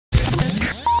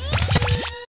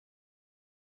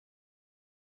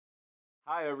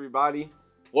Hi, everybody.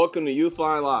 Welcome to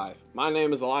YouthLINE Live. My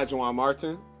name is Irlanzujuan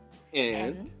Martin,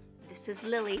 And this is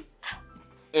Lily.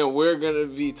 and we're going to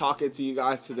be talking to you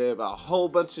guys today about a whole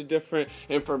bunch of different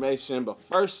information. But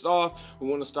first off, we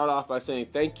want to start off by saying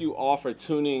thank you all for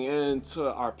tuning in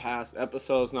to our past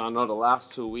episodes. Now, I know the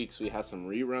last 2 weeks we had some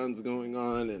reruns going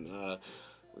on, and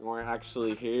we weren't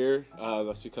actually here.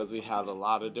 That's because we had a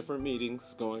lot of different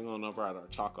meetings going on over at our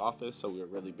Chalk office, so we were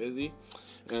really busy.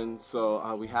 And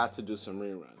so we had to do some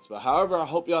reruns. But however, I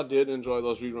hope y'all did enjoy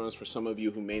those reruns. For some of you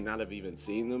who may not have even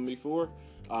seen them before,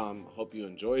 I hope you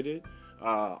enjoyed it.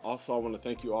 Also, I want to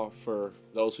thank you all for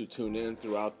those who tune in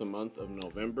throughout the month of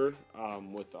November,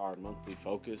 with our monthly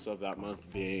focus of that month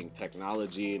being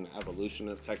technology and evolution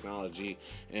of technology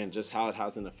and just how it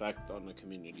has an effect on the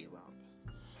community around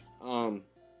us.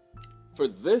 For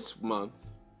this month,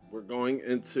 we're going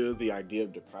into the idea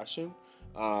of depression,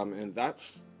 and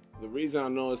that's the reason. I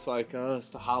know it's like, it's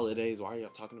the holidays. Why are y'all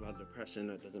talking about depression?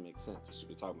 That doesn't make sense. You should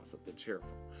be talking about something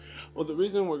cheerful. Well, the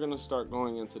reason we're going to start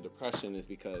going into depression is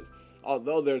because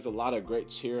although there's a lot of great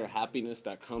cheer and happiness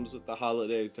that comes with the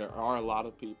holidays, there are a lot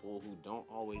of people who don't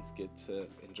always get to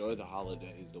enjoy the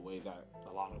holidays the way that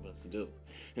a lot of us do.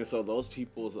 And so those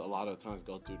people a lot of times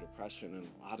go through depression and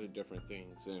a lot of different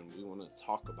things. And we want to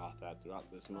talk about that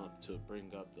throughout this month to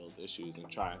bring up those issues and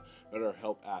try and better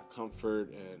help add comfort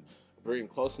and bring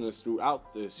closeness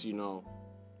throughout this,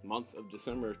 month of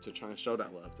December to try and show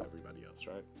that love to everybody else,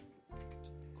 right?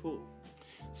 Cool.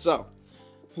 So,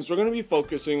 since we're going to be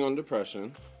focusing on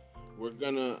depression, we're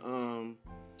going to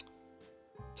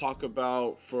talk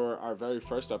about, for our very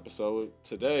first episode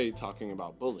today, talking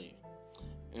about bullying.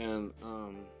 And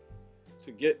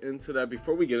to get into that,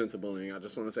 before we get into bullying, I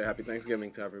just want to say Happy Thanksgiving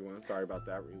to everyone. Sorry about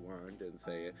that rewind, didn't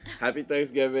say it. Happy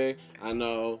Thanksgiving. I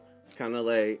know it's kind of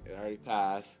late, it already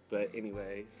passed, but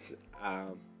anyways,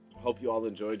 hope you all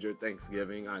enjoyed your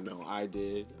Thanksgiving. I know I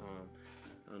did.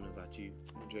 I don't know about you.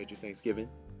 Enjoyed your Thanksgiving?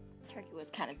 Turkey was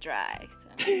kind of dry.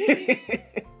 So.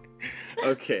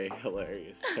 Okay,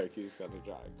 hilarious. Turkey was kind of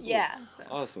dry. Cool. Yeah. So.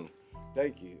 Awesome.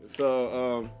 Thank you.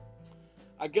 So,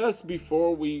 I guess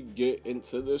before we get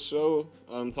into this show,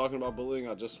 talking about bullying,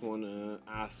 I just want to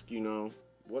ask,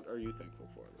 what are you thankful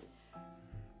for, Lou?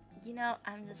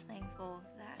 I'm just thankful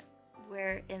that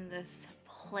we're in this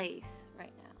place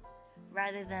right now,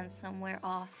 rather than somewhere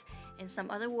off in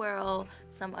some other world,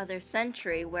 some other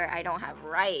century where I don't have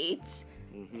rights.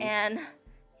 Mm-hmm. And,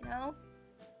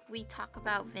 we talk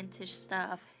about vintage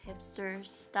stuff, hipster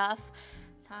stuff,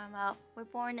 talking about we're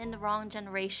born in the wrong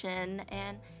generation.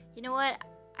 And you know what?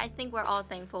 I think we're all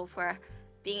thankful for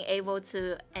being able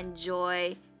to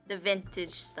enjoy the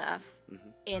vintage stuff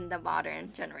in the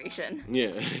modern generation.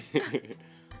 Yeah.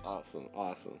 Awesome.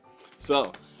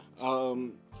 So,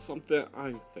 something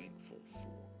I'm thankful for.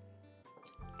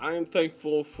 I am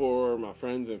thankful for my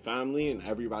friends and family and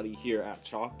everybody here at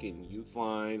Chalk and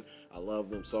YouthLINE. I love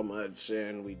them so much,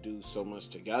 and we do so much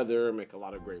together, make a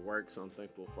lot of great work, so I'm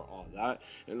thankful for all that.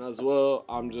 And as well,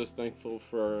 I'm just thankful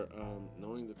for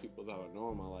knowing the people that I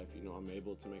know in my life. I'm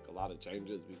able to make a lot of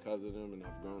changes because of them, and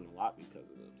I've grown a lot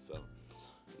because of them. So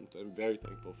I'm very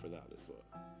thankful for that as well.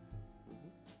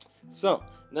 So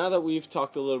now that we've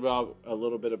talked a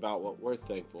little bit about what we're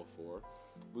thankful for,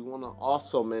 we want to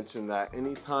also mention that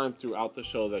anytime throughout the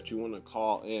show that you want to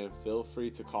call in, feel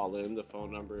free to call in. The phone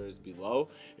number is below.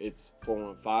 It's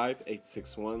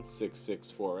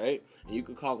 415-861-6648. And you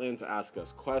can call in to ask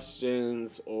us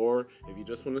questions, or if you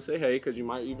just want to say hey, because you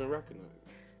might even recognize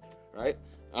us, right?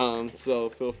 So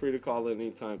feel free to call in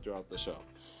anytime throughout the show.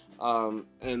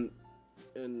 And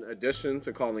in addition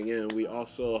to calling in, we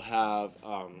also have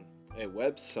a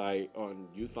website on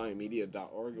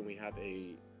youthlinemedia.org, and we have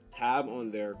a tab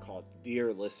on there called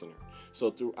Dear Listener. So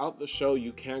throughout the show,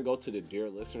 you can go to the Dear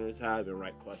Listener tab and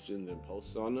write questions and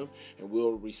posts on them, and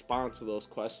we'll respond to those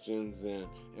questions and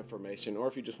information. Or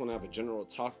if you just want to have a general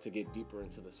talk to get deeper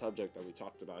into the subject that we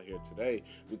talked about here today,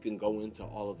 we can go into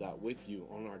all of that with you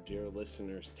on our Dear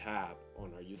Listeners tab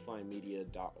on our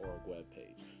youthlinemedia.org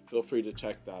webpage. Feel free to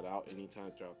check that out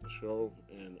anytime throughout the show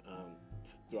and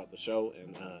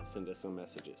send us some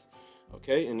messages.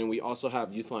 Okay, and then we also have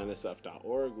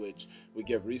YouthLineSF.org, which we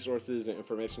give resources and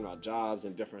information about jobs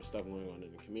and different stuff going on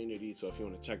in the community. So if you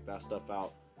want to check that stuff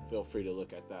out, feel free to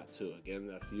look at that too. Again,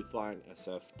 that's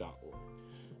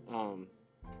YouthLineSF.org.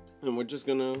 And we're just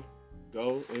going to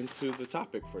go into the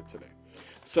topic for today.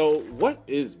 So what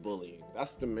is bullying?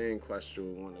 That's the main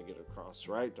question we want to get across,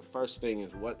 right? The first thing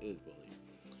is, what is bullying?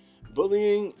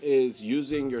 Bullying is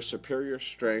using your superior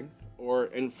strength or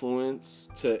influence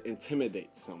to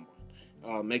intimidate someone,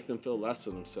 make them feel less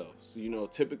of themselves.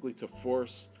 Typically to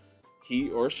force he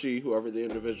or she, whoever the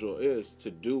individual is,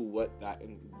 to do what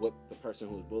the person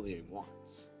who's bullying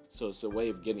wants. So it's a way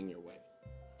of getting your way.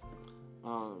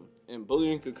 And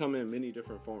bullying could come in many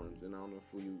different forms. And I don't know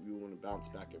if you want to bounce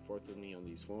back and forth with me on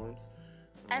these forms.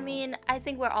 I mean, I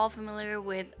think we're all familiar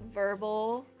with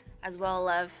verbal as well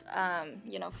as,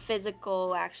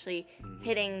 physical, actually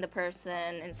hitting the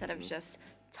person instead of just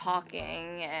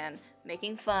talking and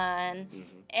making fun.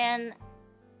 And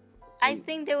I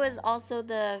think there was also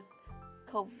the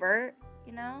covert,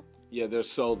 Yeah,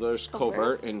 there's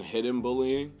covert and hidden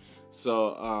bullying.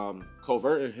 So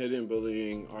covert and hidden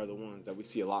bullying are the ones that we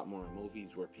see a lot more in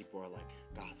movies, where people are like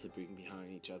gossiping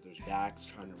behind each other's backs,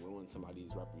 trying to ruin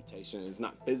somebody's reputation. It's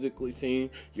not physically seen.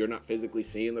 You're not physically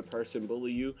seeing the person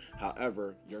bully you.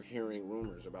 However, you're hearing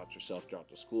rumors about yourself throughout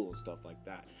the school and stuff like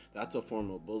that. That's a form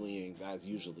of bullying that's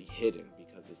usually hidden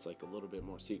because it's like a little bit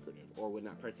more secretive. Or when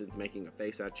that person's making a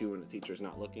face at you and the teacher's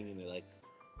not looking and they're like,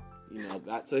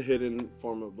 that's a hidden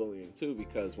form of bullying too,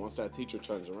 because once that teacher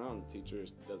turns around, the teacher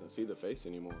doesn't see the face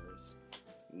anymore.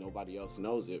 Nobody else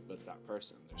knows it but that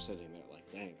person. They're sitting there like,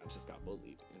 dang, I just got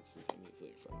bullied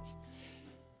instantaneously in front of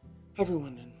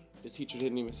everyone, and the teacher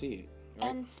didn't even see it. Right?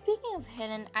 And speaking of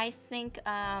hidden, I think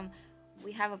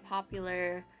we have a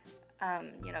popular,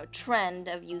 trend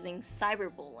of using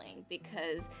cyberbullying,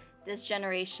 because this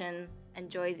generation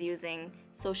enjoys using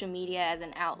social media as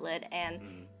an outlet, and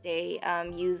they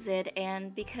use it,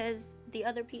 and because the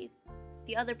other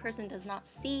person does not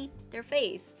see their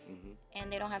face,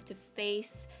 and they don't have to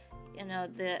face,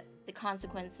 the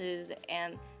consequences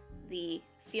and the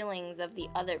feelings of the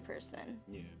other person.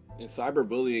 Yeah. And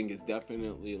cyberbullying is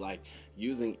definitely like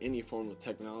using any form of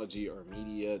technology or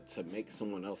media to make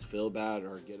someone else feel bad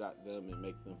or get at them and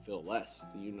make them feel less,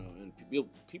 and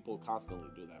people constantly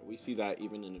do that. We see that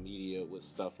even in the media with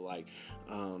stuff like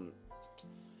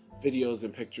videos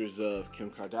and pictures of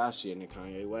Kim Kardashian and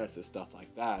Kanye West and stuff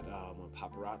like that, when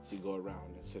paparazzi go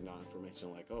around and send out information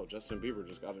like, oh, Justin Bieber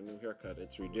just got a new haircut,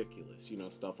 it's ridiculous,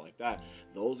 stuff like that.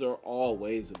 Those are all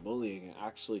ways of bullying, and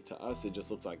actually to us it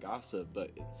just looks like gossip, but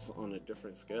it's on a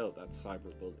different scale. That's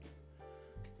cyberbullying.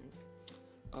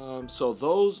 So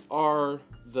those are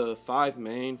the 5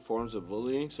 main forms of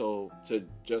bullying. So to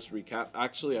just recap,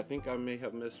 actually I think I may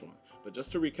have missed one, but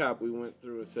just to recap, we went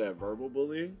through and said verbal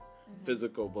bullying,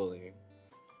 physical bullying,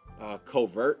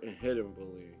 covert and hidden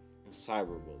bullying, and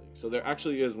cyberbullying. So there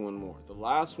actually is one more. The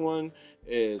last one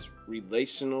is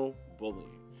relational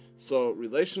bullying. So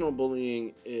relational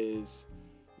bullying is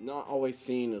not always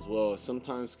seen as well.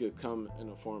 Sometimes could come in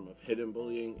a form of hidden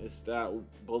bullying. It's that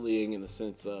bullying in the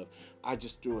sense of, I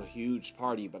just threw a huge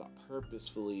party, but I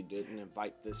purposefully didn't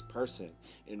invite this person.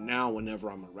 And now whenever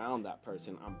I'm around that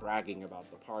person, I'm bragging about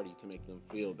the party to make them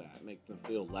feel bad, make them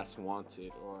feel less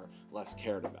wanted or less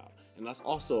cared about. And that's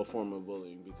also a form of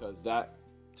bullying, because that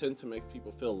tend to make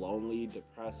people feel lonely,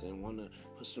 depressed, and want to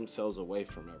push themselves away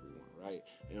from everyone, right?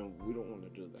 And we don't want to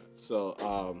do that.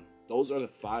 So those are the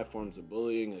 5 forms of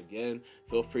bullying. Again,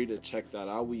 feel free to check that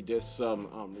out. We did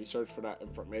some research for that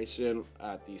information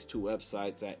at these 2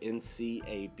 websites at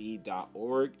ncab.org.au.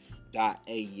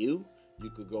 You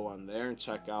could go on there and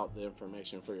check out the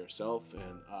information for yourself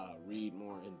and read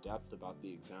more in depth about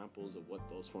the examples of what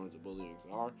those forms of bullying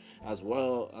are. As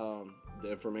well,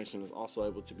 the information is also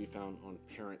able to be found on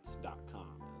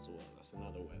parents.com as well. That's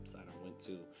another website I went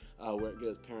to where it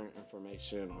gives parent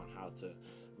information on how to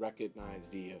recognize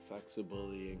the effects of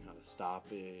bullying, how to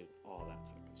stop it, all that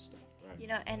type of stuff,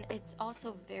 right? And it's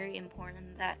also very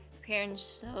important that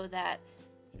parents show that,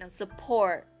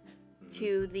 support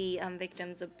to the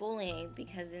victims of bullying,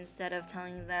 because instead of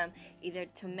telling them either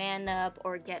to man up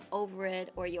or get over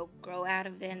it or you'll grow out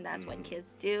of it, and that's what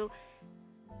kids do,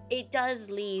 it does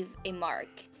leave a mark.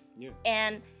 Yeah.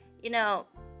 And,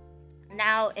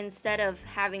 now instead of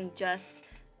having just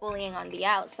bullying on the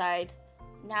outside,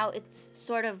 now it's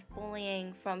sort of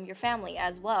bullying from your family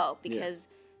as well, because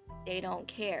they don't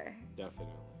care.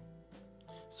 Definitely.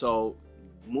 So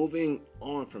moving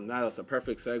on from that, that's a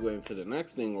perfect segue into the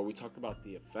next thing, where we talk about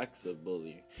the effects of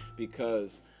bullying,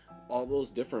 because all those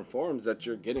different forms that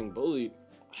you're getting bullied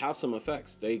have some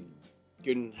effects. They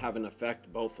can have an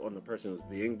effect both on the person who's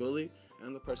being bullied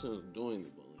and the person who's doing the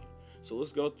bullying. So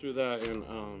let's go through that and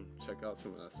check out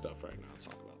some of that stuff right now and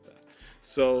talk about that.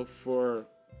 So for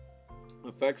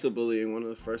effects of bullying, one of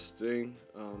the first thing,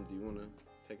 do you want to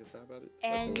take a stab at it?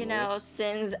 And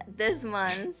since this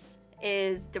month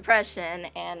is depression,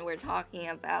 and we're talking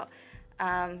about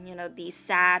these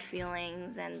sad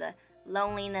feelings and the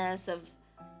loneliness of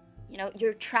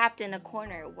you're trapped in a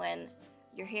corner when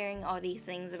you're hearing all these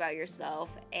things about yourself,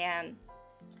 and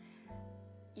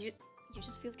you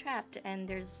just feel trapped and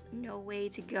there's no way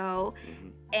to go.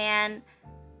 Mm-hmm.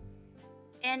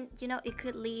 And you know, it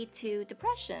could lead to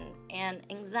depression and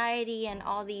anxiety and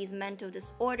all these mental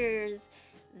disorders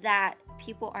that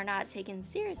people are not taken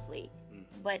seriously.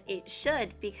 Mm-hmm. But it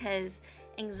should, because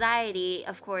anxiety,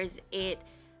 of course,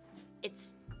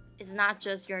 it's not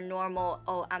just your normal,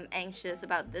 oh, I'm anxious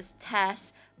about this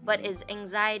test, but Mm-hmm. it's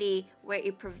anxiety where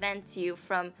it prevents you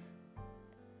from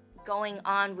going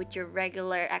on with your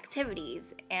regular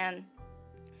activities. And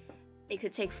it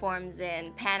could take forms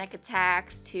in panic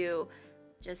attacks to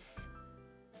just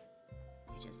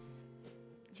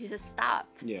you just stop.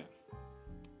 Yeah,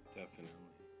 definitely.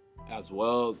 As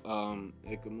well,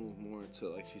 it could move more to,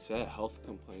 like she said, health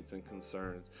complaints and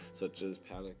concerns such as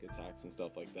panic attacks and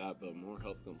stuff like that, but more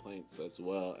health complaints as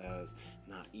well as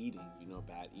not eating,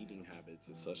 bad eating habits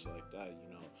and such like that,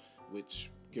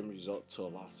 which can result to a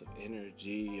loss of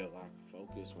energy, a lack of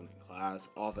focus when in class,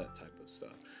 all that type of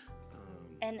stuff.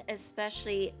 And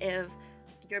especially if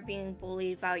you're being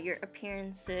bullied about your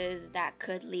appearances, that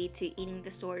could lead to eating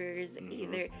disorders. Mm-hmm.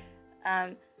 Either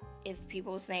if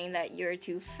people saying that you're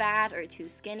too fat or too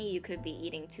skinny, you could be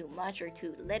eating too much or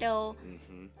too little.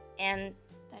 Mm-hmm. And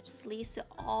that just leads to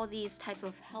all these type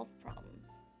of health problems.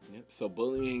 Yep. So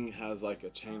bullying has like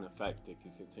a chain effect. It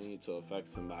can continue to affect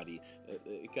somebody.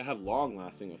 It can have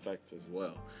long-lasting effects as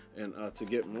well. And to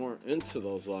get more into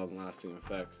those long-lasting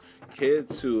effects,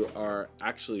 kids who are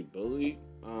actually bullied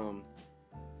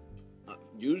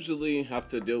usually have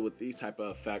to deal with these type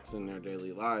of effects in their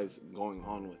daily lives going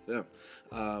on with them.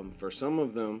 For some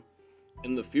of them,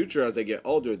 in the future, as they get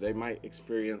older, they might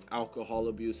experience alcohol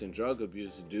abuse and drug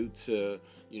abuse due to,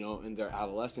 in their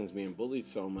adolescence being bullied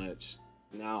so much.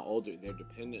 Now older, they're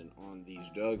dependent on these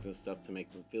drugs and stuff to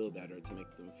make them feel better, to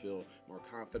make them feel more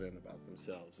confident about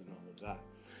themselves and all of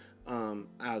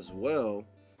that. As well,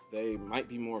 they might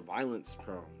be more violence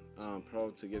prone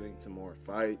to getting to more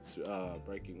fights,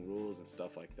 breaking rules and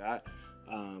stuff like that,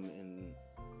 and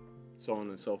so on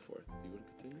and so forth. Do you want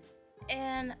to continue?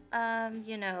 And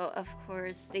of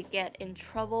course, they get in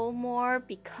trouble more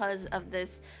because of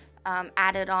this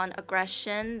added on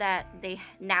aggression that they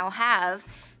now have.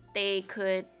 It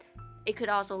could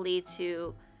also lead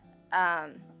to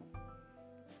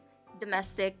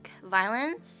domestic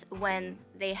violence when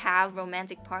they have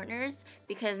romantic partners,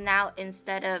 because now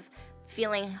instead of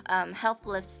feeling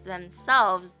helpless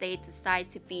themselves, they decide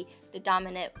to be the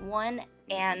dominant one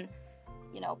and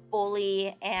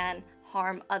bully and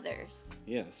harm others.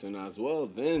 Yes, and as well,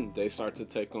 then they start to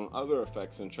take on other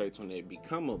effects and traits when they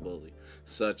become a bully,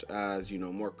 such as,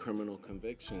 more criminal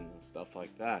convictions and stuff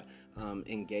like that,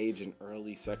 engage in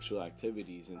early sexual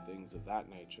activities and things of that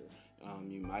nature.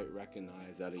 You might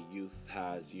recognize that a youth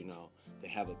has, they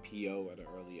have a PO at an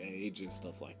early age and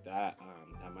stuff like that.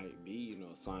 That might be,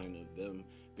 a sign of them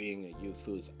being a youth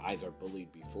who is either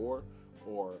bullied before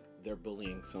or they're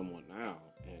bullying someone now.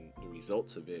 And the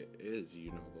results of it is,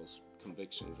 those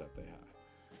convictions that they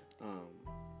have.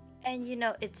 And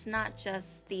it's not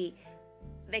just the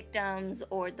victims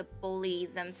or the bully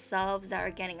themselves that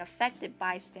are getting affected.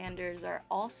 Bystanders are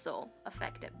also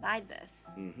affected by this.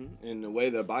 Mm-hmm. And the way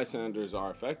that bystanders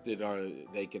are affected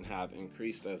they can have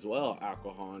increased as well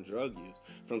alcohol and drug use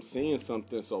from seeing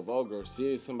something so vulgar,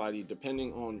 seeing somebody,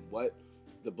 depending on what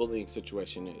the bullying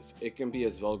situation is. It can be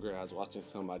as vulgar as watching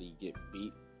somebody get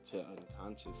beat to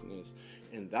unconsciousness,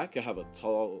 and that could have a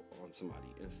toll on somebody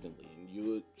instantly, and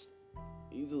you would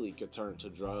easily could turn to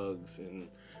drugs and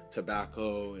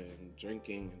tobacco and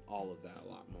drinking and all of that a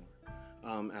lot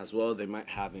more. As well, they might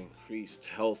have increased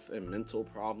health and mental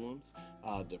problems,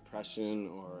 depression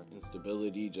or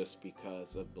instability, just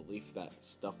because of belief that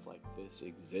stuff like this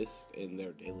exists in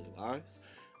their daily lives,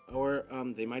 or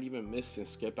they might even miss and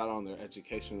skip out on their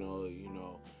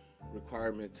educational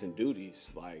requirements and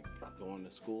duties, like going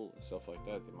to school and stuff like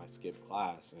that. They might skip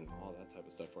class and all that type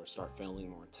of stuff, or start failing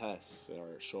more tests,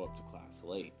 or show up to class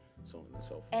late, so on and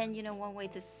so forth. And one way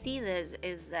to see this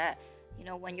is that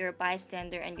when you're a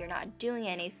bystander and you're not doing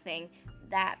anything,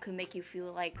 that could make you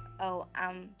feel like, oh,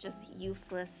 I'm just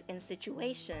useless in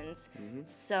situations. Mm-hmm.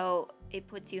 So it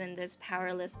puts you in this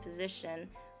powerless position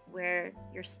where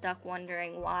you're stuck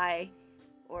wondering why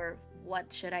or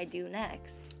what should I do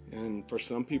next. And for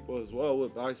some people as well,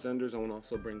 with bystanders, I want to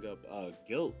also bring up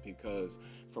guilt, because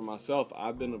for myself,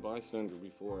 I've been a bystander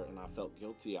before, and I felt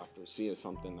guilty after seeing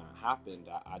something that happened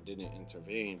that I didn't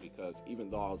intervene, because even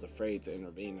though I was afraid to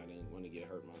intervene, I didn't want to get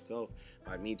hurt myself.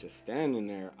 By me just standing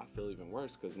there, I feel even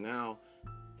worse, because now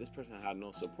this person had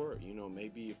no support.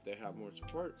 Maybe if they had more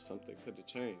support, something could have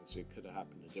changed. It could have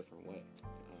happened a different way.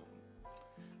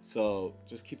 So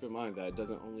just keep in mind that it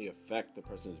doesn't only affect the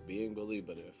person who's being bullied,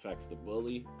 but it affects the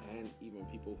bully and even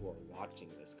people who are watching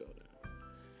this go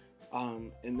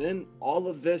down. And then all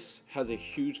of this has a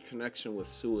huge connection with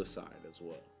suicide as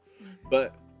well.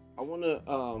 But I want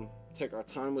to take our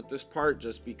time with this part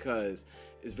just because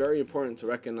it's very important to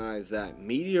recognize that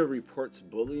media reports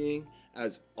bullying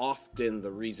as often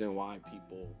the reason why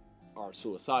people are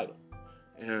suicidal.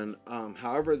 And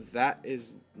however, that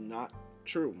is not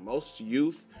true. Most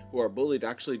youth who are bullied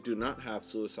actually do not have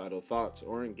suicidal thoughts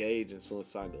or engage in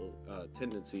suicidal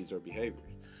tendencies or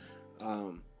behaviors.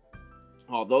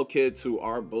 Although kids who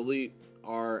are bullied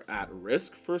are at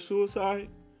risk for suicide,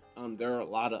 there are a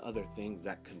lot of other things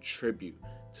that contribute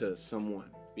to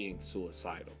someone being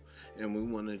suicidal. And we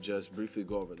want to just briefly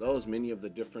go over those. Many of the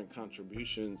different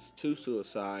contributions to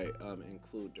suicide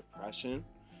include depression.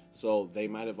 So they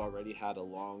might have already had a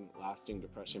long-lasting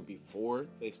depression before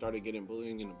they started getting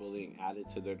bullying, and the bullying added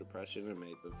to their depression and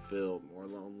made them feel more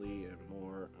lonely and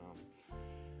more,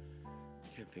 I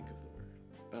can't think of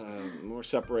the word, more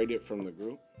separated from the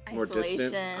group. More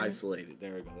distant, isolated.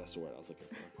 There we go. That's the word I was looking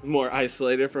for. More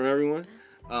isolated from everyone.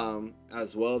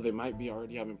 As well, they might be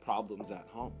already having problems at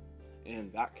home.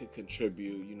 And that could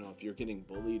contribute, if you're getting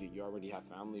bullied and you already have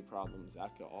family problems,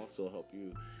 that could also help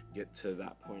you get to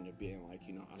that point of being like,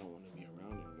 I don't want to be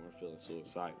around anymore, feeling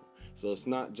suicidal. So it's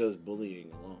not just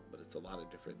bullying alone, but it's a lot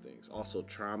of different things. Also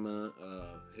trauma,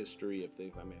 history of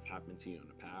things that may have happened to you in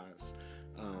the past.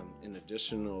 And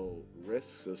additional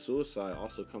risks of suicide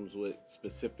also comes with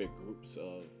specific groups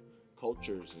of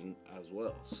cultures and as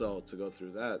well. So to go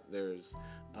through that, there's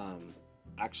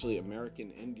actually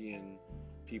American Indian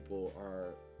people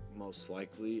are most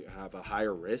likely have a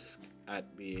higher risk at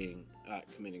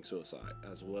committing suicide,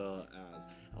 as well as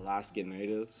Alaskan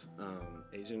Natives,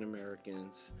 Asian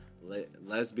Americans,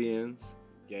 lesbians,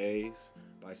 gays,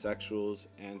 bisexuals,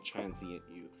 and transient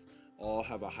youth all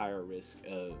have a higher risk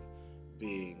of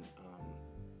being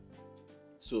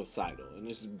suicidal. And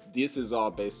this is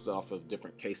all based off of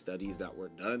different case studies that were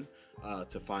done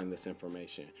to find this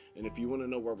information. And if you want to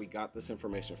know where we got this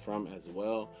information from as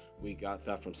well, we got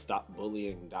that from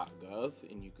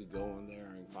stopbullying.gov, and you could go on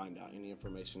there and find out any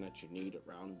information that you need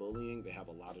around bullying. They have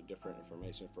a lot of different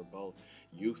information for both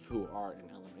youth who are in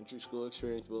elementary school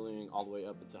experience bullying all the way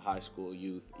up into high school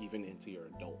youth, even into your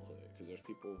adulthood, because there's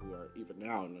people who are even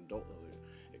now in adulthood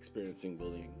experiencing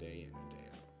bullying day in and day out.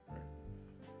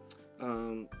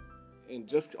 And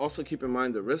just also keep in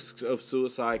mind the risks of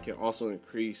suicide can also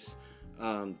increase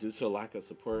due to a lack of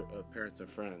support of parents and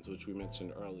friends, which we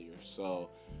mentioned earlier. So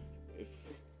if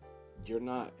you're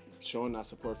not showing that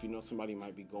support, if you know somebody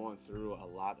might be going through a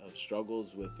lot of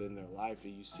struggles within their life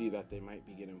and you see that they might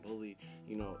be getting bullied,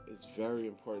 it's very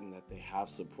important that they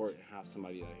have support and have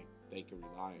somebody that they can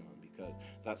rely on, because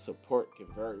that support can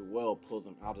very well pull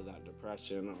them out of that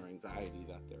depression or anxiety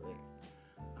that they're in.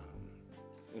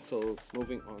 And so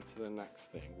moving on to the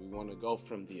next thing, we want to go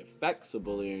from the effects of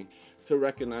bullying to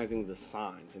recognizing the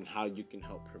signs and how you can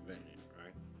help prevent it,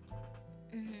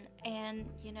 right? And,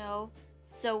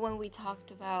 so when we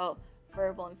talked about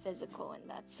verbal and physical, and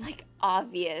that's like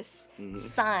obvious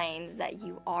signs that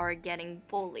you are getting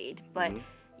bullied, but,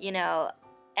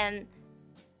 and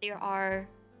there are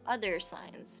other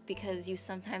signs, because you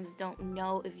sometimes don't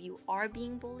know if you are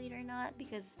being bullied or not,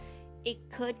 because it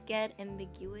could get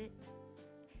ambiguous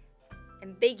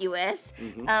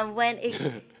when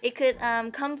it could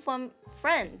come from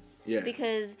friends,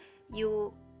 because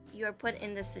you're put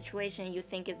in this situation, you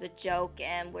think it's a joke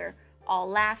and we're all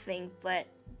laughing, but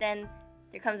then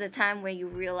there comes a time where you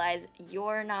realize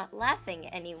you're not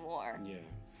laughing anymore.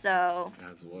 So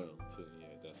as well too,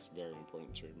 that's very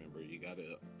important to remember. You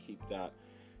gotta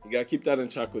keep that in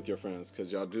check with your friends,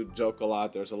 because y'all do joke a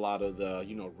lot. There's a lot of the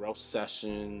roast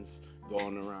sessions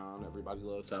going around. Everybody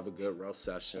loves to have a good roast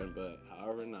session, but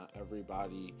however, not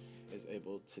everybody is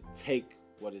able to take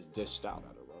what is dished out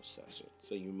at a roast session.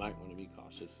 So you might want to be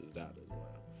cautious as that as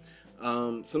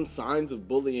well. Some signs of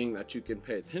bullying that you can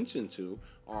pay attention to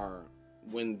are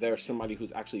when there's somebody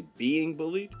who's actually being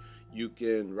bullied. You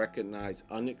can recognize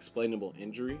unexplainable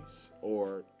injuries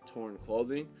or torn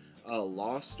clothing,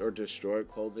 lost or destroyed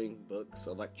clothing, books,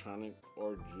 electronic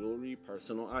or jewelry,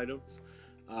 personal items,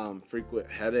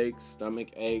 frequent headaches, stomach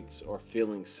aches, or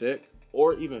feeling sick,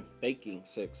 or even faking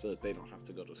sick so that they don't have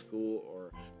to go to school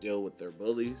or deal with their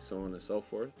bullies, so on and so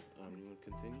forth. You want to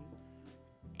continue?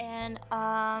 And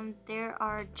there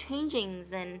are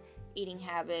changings in eating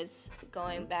habits,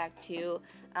 going back to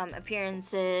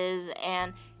appearances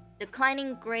and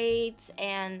declining grades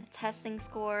and testing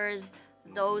scores.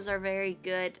 Those are very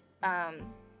good,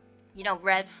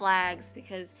 red flags,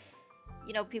 because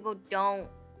people don't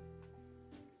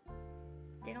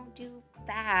do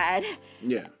bad.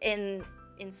 Yeah. In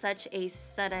such a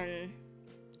sudden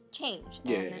change.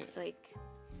 Yeah, And yeah, it's like,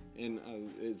 and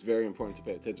it's very important to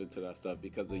pay attention to that stuff,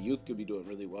 because the youth could be doing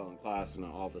really well in class, and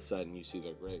then all of a sudden you see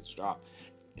their grades drop.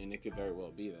 And it could very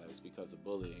well be that it's because of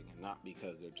bullying and not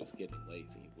because they're just getting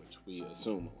lazy, which we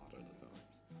assume a lot of the times.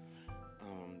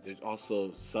 There's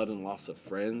also sudden loss of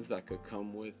friends that could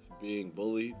come with being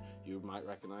bullied. You might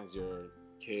recognize your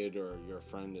kid or your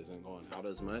friend isn't going out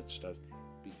as much. That's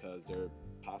because they're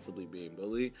possibly being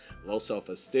bullied. Low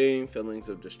self-esteem, feelings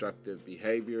of destructive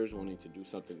behaviors, wanting to do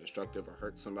something destructive or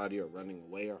hurt somebody, or running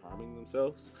away or harming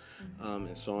themselves,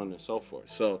 and so on and so forth.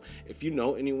 So if you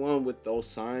know anyone with those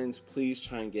signs, please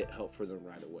try and get help for them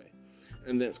right away.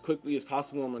 And then as quickly as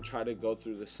possible, I'm going to try to go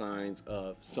through the signs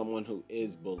of someone who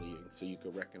is bullying, so you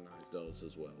can recognize those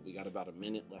as well. We got about a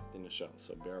minute left in the show,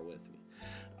 so bear with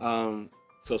me.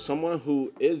 So someone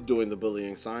who is doing the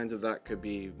bullying, signs of that could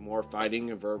be more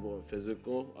fighting and verbal and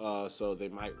physical. So they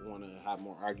might want to have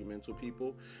more arguments with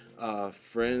people.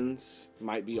 Friends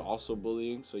might be also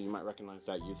bullying. So you might recognize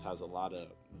that youth has a lot of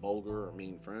vulgar or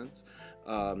mean friends.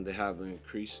 They have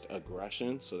increased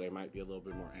aggression. So they might be a little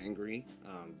bit more angry.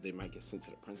 They might get sent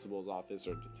to the principal's office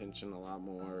or detention a lot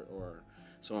more, or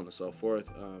so on and so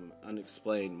forth.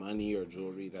 Unexplained money or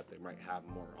jewelry that they might have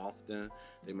more often.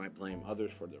 They might blame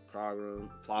others for their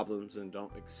problems and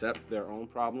don't accept their own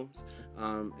problems.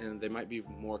 And they might be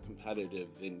more competitive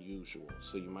than usual.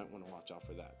 So you might want to watch out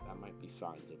for that. That might be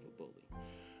signs of a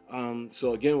bully.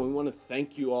 So again, we want to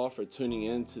thank you all for tuning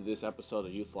in to this episode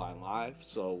of YouthLINE Live.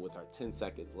 So with our 10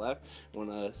 seconds left, I want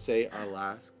to say our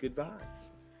last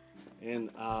goodbyes. And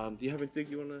do you have anything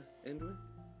you want to end with?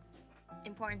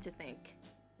 important to think.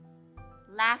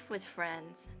 Laugh with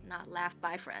friends, not laugh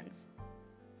by friends.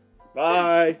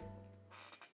 Bye.